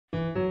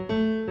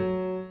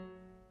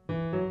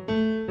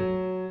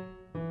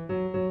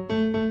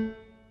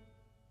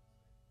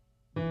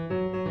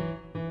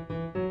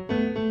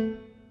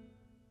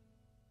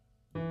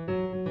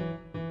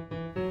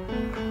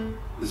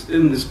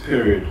in this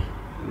period,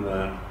 in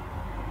the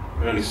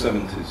early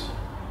 70s,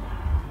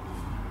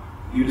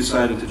 you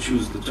decided to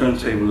choose the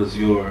turntable as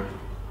your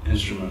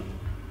instrument.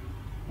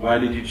 Why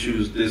did you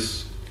choose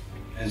this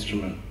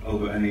instrument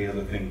over any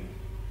other thing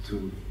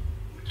to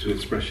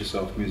express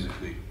yourself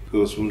musically?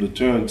 Because from the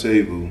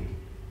turntable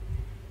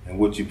and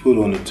what you put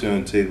on the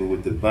turntable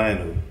with the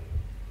vinyl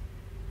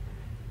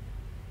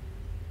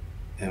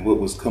and what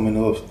was coming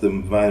off the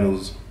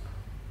vinyls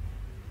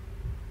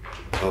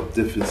of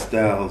different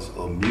styles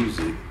of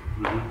music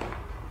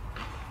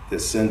that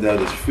send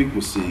out its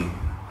frequency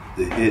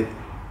to hit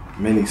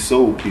many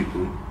soul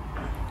people,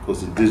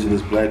 because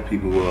indigenous black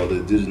people or the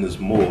indigenous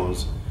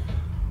Moors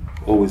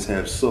always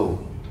have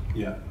soul.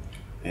 Yeah.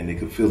 And they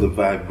could feel the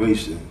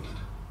vibration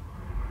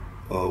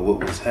of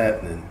what was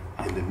happening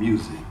in the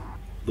music.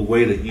 The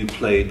way that you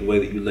played, the way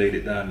that you laid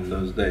it down in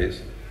those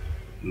days,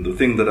 and the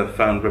thing that I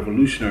found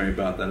revolutionary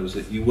about that was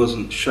that you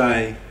wasn't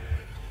shy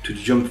to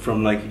jump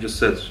from, like you just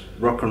said,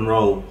 rock and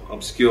roll,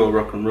 obscure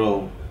rock and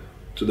roll,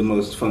 to the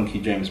most funky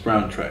James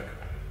Brown track.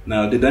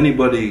 Now,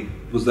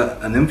 was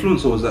that an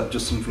influence, or was that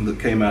just something that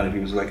came out of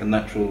you? Was it like a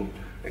natural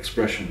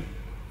expression?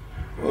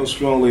 Well,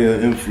 strongly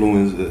an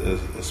influence,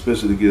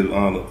 especially to give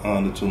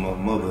honor to my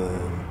mother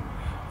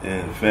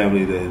and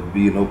family, that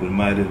being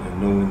open-minded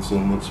and knowing so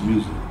much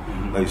music.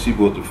 Like, she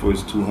bought the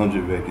first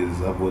 200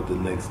 records, I bought the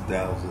next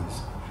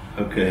thousands.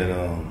 Okay.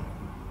 And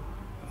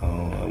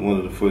one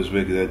of the first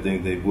records I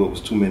think they bought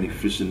was Too Many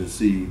Fish in the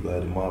Sea by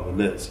the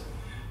Marvelettes.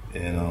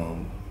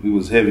 And we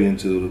was heavy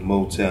into the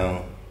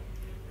Motown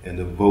and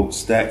the Vote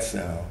Stack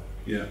sound.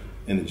 Yeah.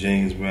 And the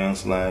James Brown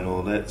slide,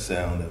 all that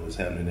sound that was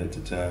happening at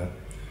the time.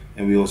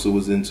 And we also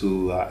was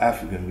into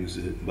African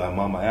music by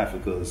Mama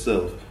Africa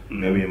herself,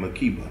 Miriam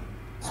Makeba.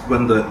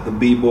 When the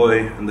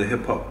b-boy and the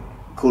hip-hop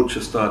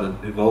culture started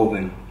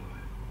evolving,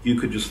 you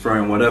could just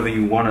throw in whatever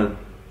you wanted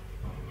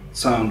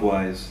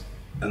sound-wise,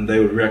 and they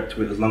would react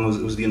to it as long as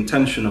it was the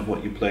intention of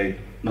what you played,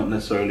 not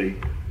necessarily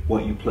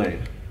what you played.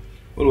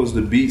 Well, it was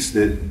the beats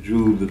that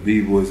drew the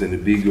b-boys and the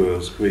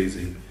b-girls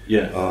crazy.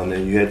 Yeah. And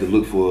then you had to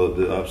look for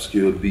the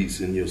obscure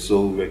beats in your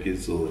soul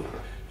records or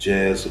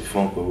jazz or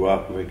funk or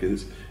rock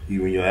records,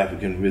 even your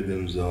African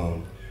rhythms,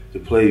 to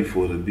play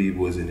for the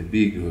b-boys and the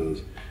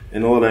b-girls.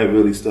 And all that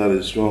really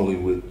started strongly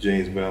with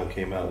James Brown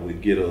came out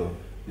with Get On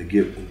the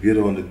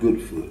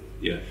Good Foot.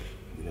 Yeah.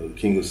 You know, the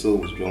King of Soul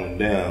was going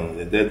down.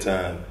 At that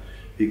time,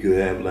 he could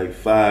have like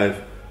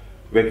 5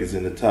 records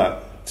in the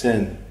top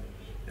 10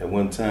 at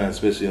one time,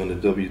 especially on the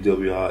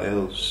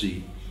WWRL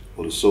sheet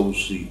or the soul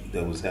sheet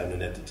that was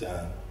happening at the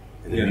time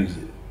in the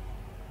music.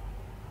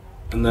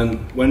 And then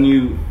when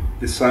you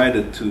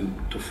decided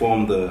to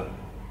form the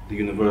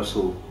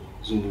Universal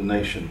Zulu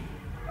Nation,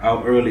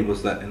 how early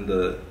was that in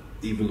the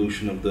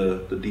evolution of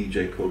the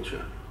DJ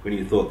culture, when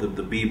you thought that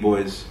the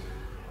b-boys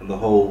and the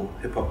whole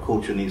hip-hop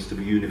culture needs to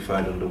be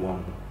unified under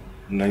one?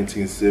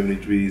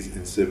 1973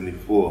 and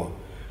 74,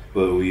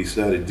 but we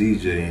started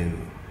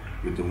DJing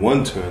with the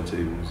one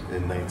turntables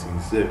in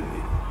 1970.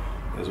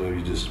 That's when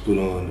we just put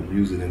on the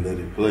music and let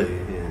it play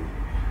and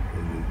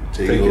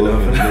take it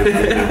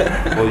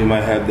off. Or you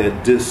might have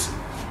that disc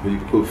where you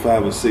can put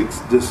 5 or 6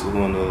 discs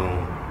on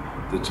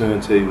the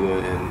turntable,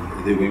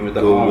 and they would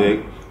go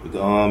back with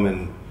the arm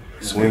and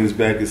swings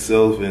back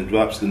itself and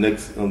drops the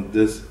next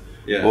disc.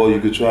 Yeah. Or you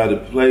could try to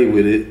play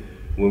with it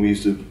when we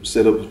used to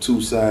set up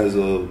 2 sides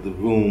of the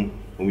room,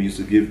 when we used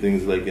to give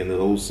things like in the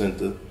old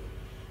center,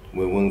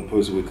 where one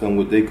person would come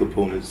with their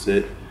component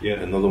set,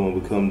 another one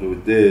would come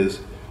with theirs,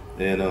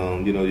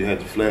 and you know, you had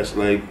the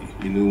flashlight,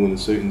 you knew when a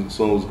certain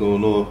song was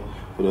going off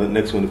for the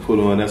next one to put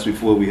on. That's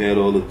before we had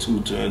all the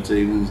 2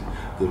 turntables,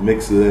 the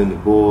mixer and the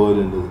board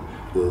and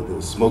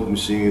the smoke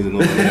machines and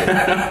all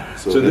that.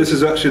 So this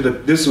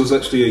was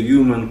actually a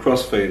human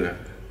crossfader.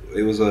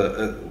 It was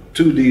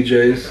 2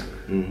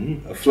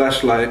 DJs, a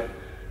flashlight,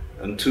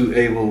 and 2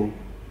 able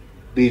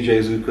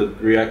DJs who could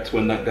react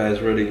when that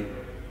guy's ready.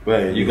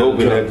 Right, you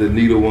hoping that the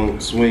needle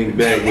won't swing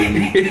back when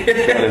you try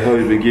to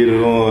hurry to get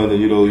it on,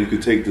 and you know, you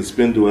could take the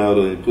spindle out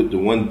and put the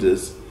one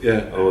disc,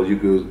 or you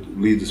could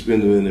leave the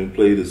spindle in and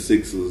play the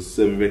 6 or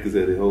 7 records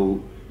that it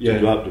hold to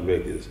drop the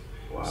records.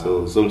 Wow.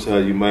 So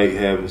sometimes you might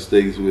have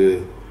mistakes where,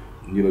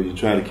 you know, you're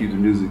trying to keep the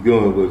music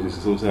going, but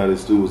just sometimes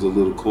it still was a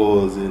little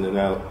clause in and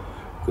out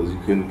because you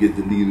couldn't get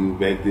the needle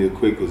back there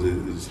quick because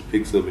it just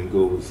picks up and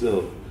goes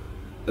itself.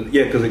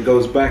 Yeah, because it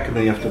goes back and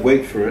then you have to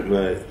wait for it.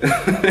 Right.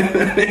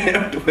 You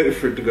have to wait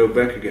for it to go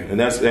back again. And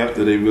that's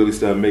after they really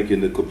started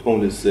making the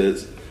component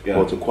sets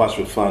or the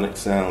quadraphonic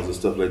sounds and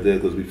stuff like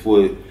that, because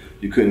before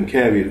you couldn't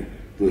carry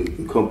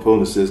the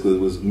component sets because it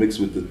was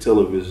mixed with the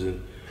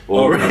television.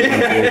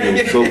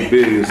 It was so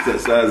big, the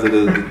size of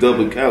the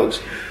double couch,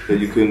 that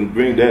you couldn't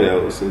bring that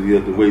out. So you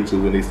had to wait till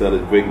when they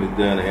started breaking it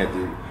down. They had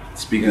the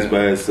speakers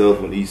by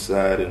itself on each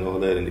side and all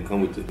that, and they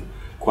come with the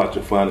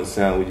quadraphonic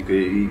sound where you could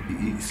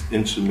hear each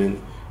instrument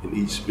in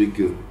each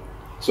speaker.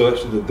 So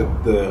actually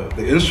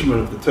the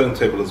instrument of the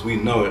turntable as we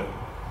know it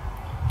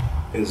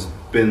has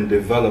been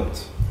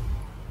developed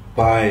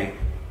by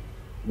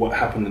what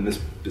happened in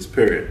this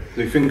period.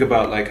 So you think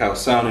about like how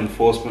sound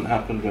enforcement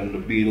happened when the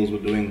Beatles were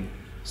doing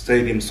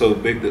stadium so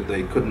big that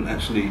they couldn't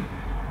actually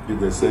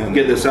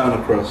Get their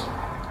sound across.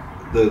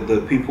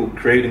 The people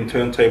creating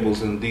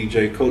turntables and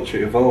DJ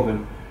culture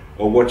evolving,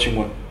 or watching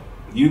what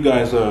you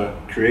guys are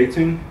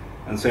creating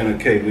and saying,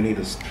 okay, we need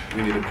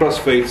a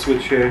crossfade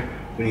switch here.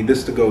 We need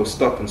this to go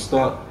stop and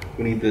start.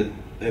 We need the.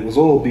 It was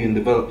all being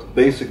developed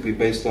basically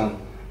based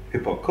on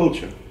hip hop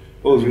culture.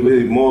 Well, it was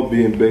really more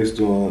being based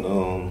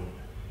on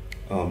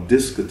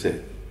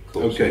discotheque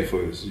culture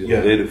first. You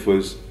know, they're the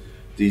first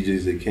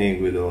DJs that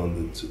came with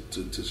on the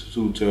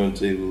two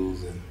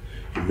turntables and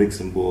the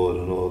mixing board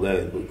and all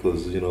that,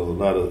 because you know a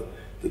lot of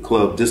the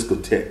club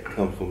discotheque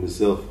come from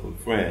itself from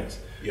France.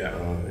 Yeah.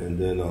 And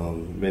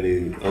then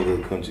many other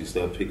countries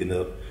start picking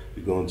up.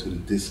 We're going to the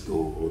disco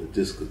or the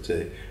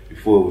discotheque.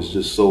 Before it was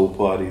just soul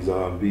parties,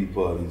 R&B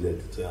parties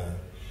at the time.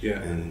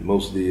 Yeah. And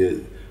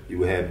mostly you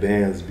would have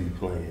bands be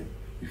playing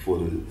before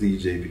the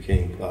DJ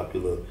became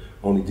popular.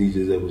 Only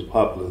DJs that was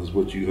popular is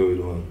what you heard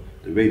on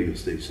the radio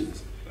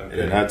stations. Okay.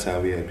 And at that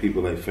time we had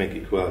people like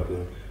Frankie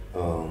Crocker,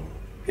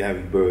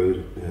 Gary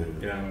Bird,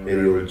 and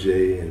Eddie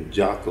O.J. and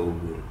Jocko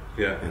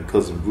and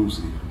Cousin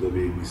Brucey from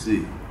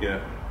WABC.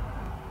 Yeah.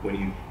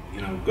 When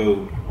you know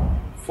go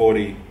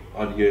 40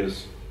 odd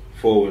years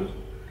forward,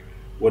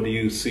 what do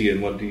you see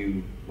and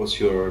what's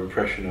your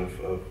impression of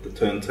the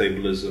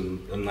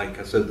turntablism? And like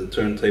I said, the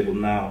turntable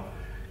now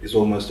is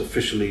almost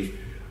officially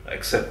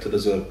accepted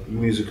as a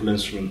musical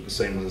instrument, the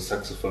same as a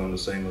saxophone, the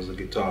same as a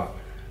guitar.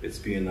 It's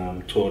being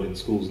taught in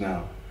schools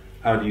now.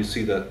 How do you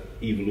see that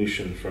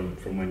evolution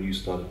from when you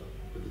started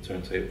with the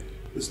turntable?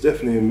 It's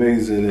definitely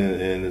amazing,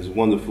 and it's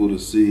wonderful to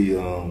see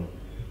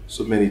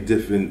so many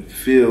different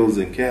fields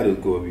and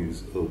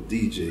categories of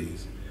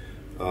DJs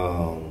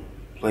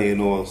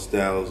playing all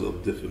styles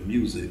of different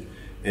music,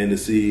 and to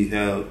see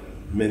how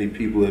many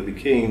people have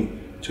became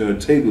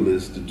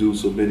turntablists to do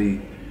so many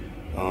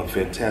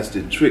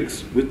fantastic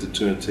tricks with the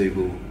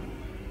turntable,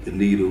 the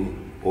needle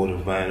or the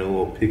vinyl,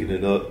 or picking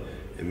it up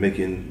and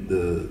making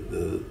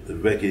the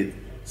record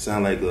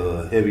sound like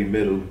a heavy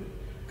metal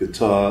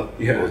guitar,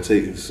 or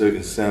taking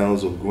certain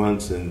sounds or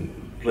grunts and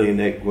playing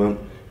that grunt,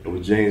 and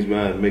with James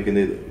Brown making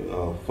it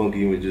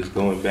funky and just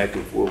going back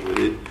and forth with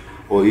it,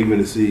 or even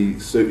to see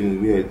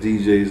certain, we had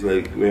DJs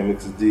like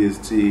Grandmaster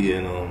DST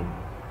and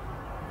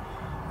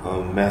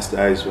Master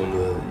Ice from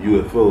the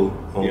UFO,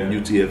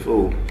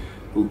 UTFO,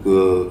 who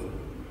could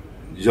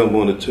jump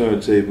on the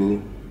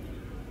turntable,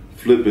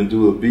 flip and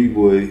do a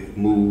b-boy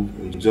move,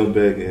 and jump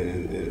back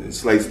and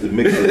slice the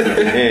mixer with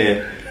the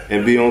hand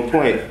and be on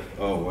point.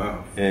 Oh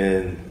wow!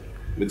 And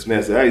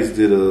Mixmaster Ice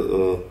did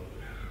a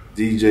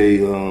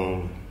DJ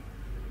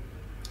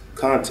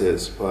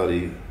contest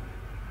party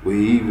where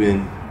he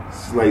even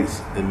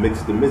sliced and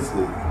mixed the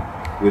mixer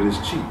with his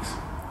cheeks.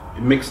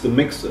 He mixed the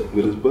mixer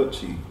with his butt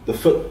cheek. The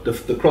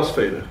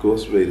crossfader.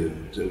 Crossfader.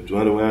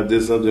 One around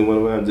did something, one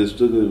around just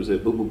took it and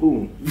said boom, boom,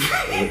 boom.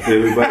 And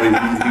everybody,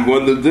 he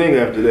won the thing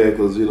after that,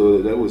 because you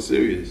know that was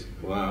serious.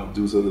 Wow.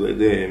 Do something like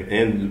that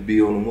and to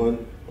be on the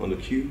one on the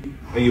cue.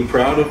 Are you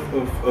proud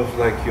of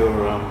like your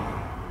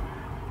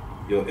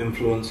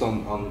influence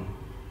on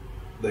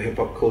the hip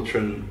hop culture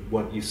and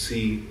what you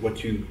see,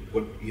 what you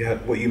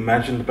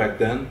imagined back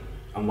then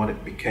and what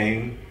it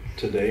became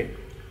today?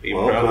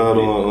 Well, I'm proud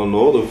on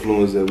all the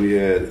influence that we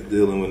had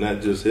dealing with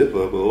not just hip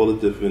hop, but all the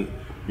different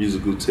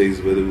musical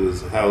tastes, whether it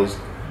was house,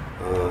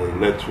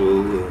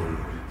 electro, and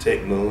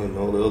techno, and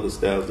all the other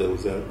styles that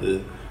was out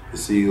there. To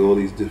see all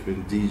these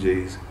different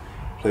DJs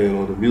playing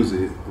all the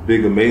music. The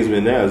big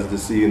amazement now is to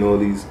seeing all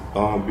these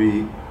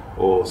R&B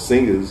or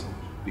singers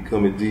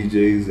becoming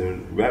DJs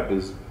and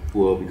rappers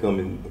who are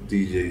becoming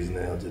DJs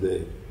now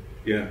today.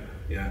 Yeah,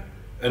 yeah.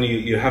 And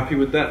you're happy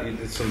with that?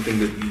 It's something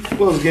that you...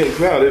 Well, it's getting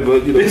crowded,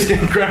 but you know... It's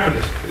getting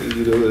crowded.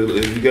 You know,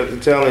 if you got the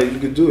talent, you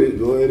can do it.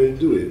 Go ahead and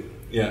do it.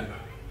 Yeah.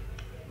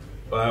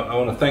 Well, I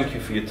want to thank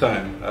you for your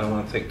time. I don't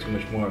want to take too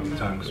much more of your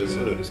time because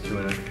we're going to do this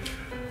Q&A.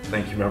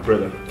 Thank you, my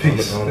brother.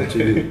 Peace. Honor to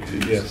you.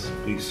 Yes,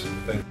 peace.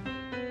 Thank you.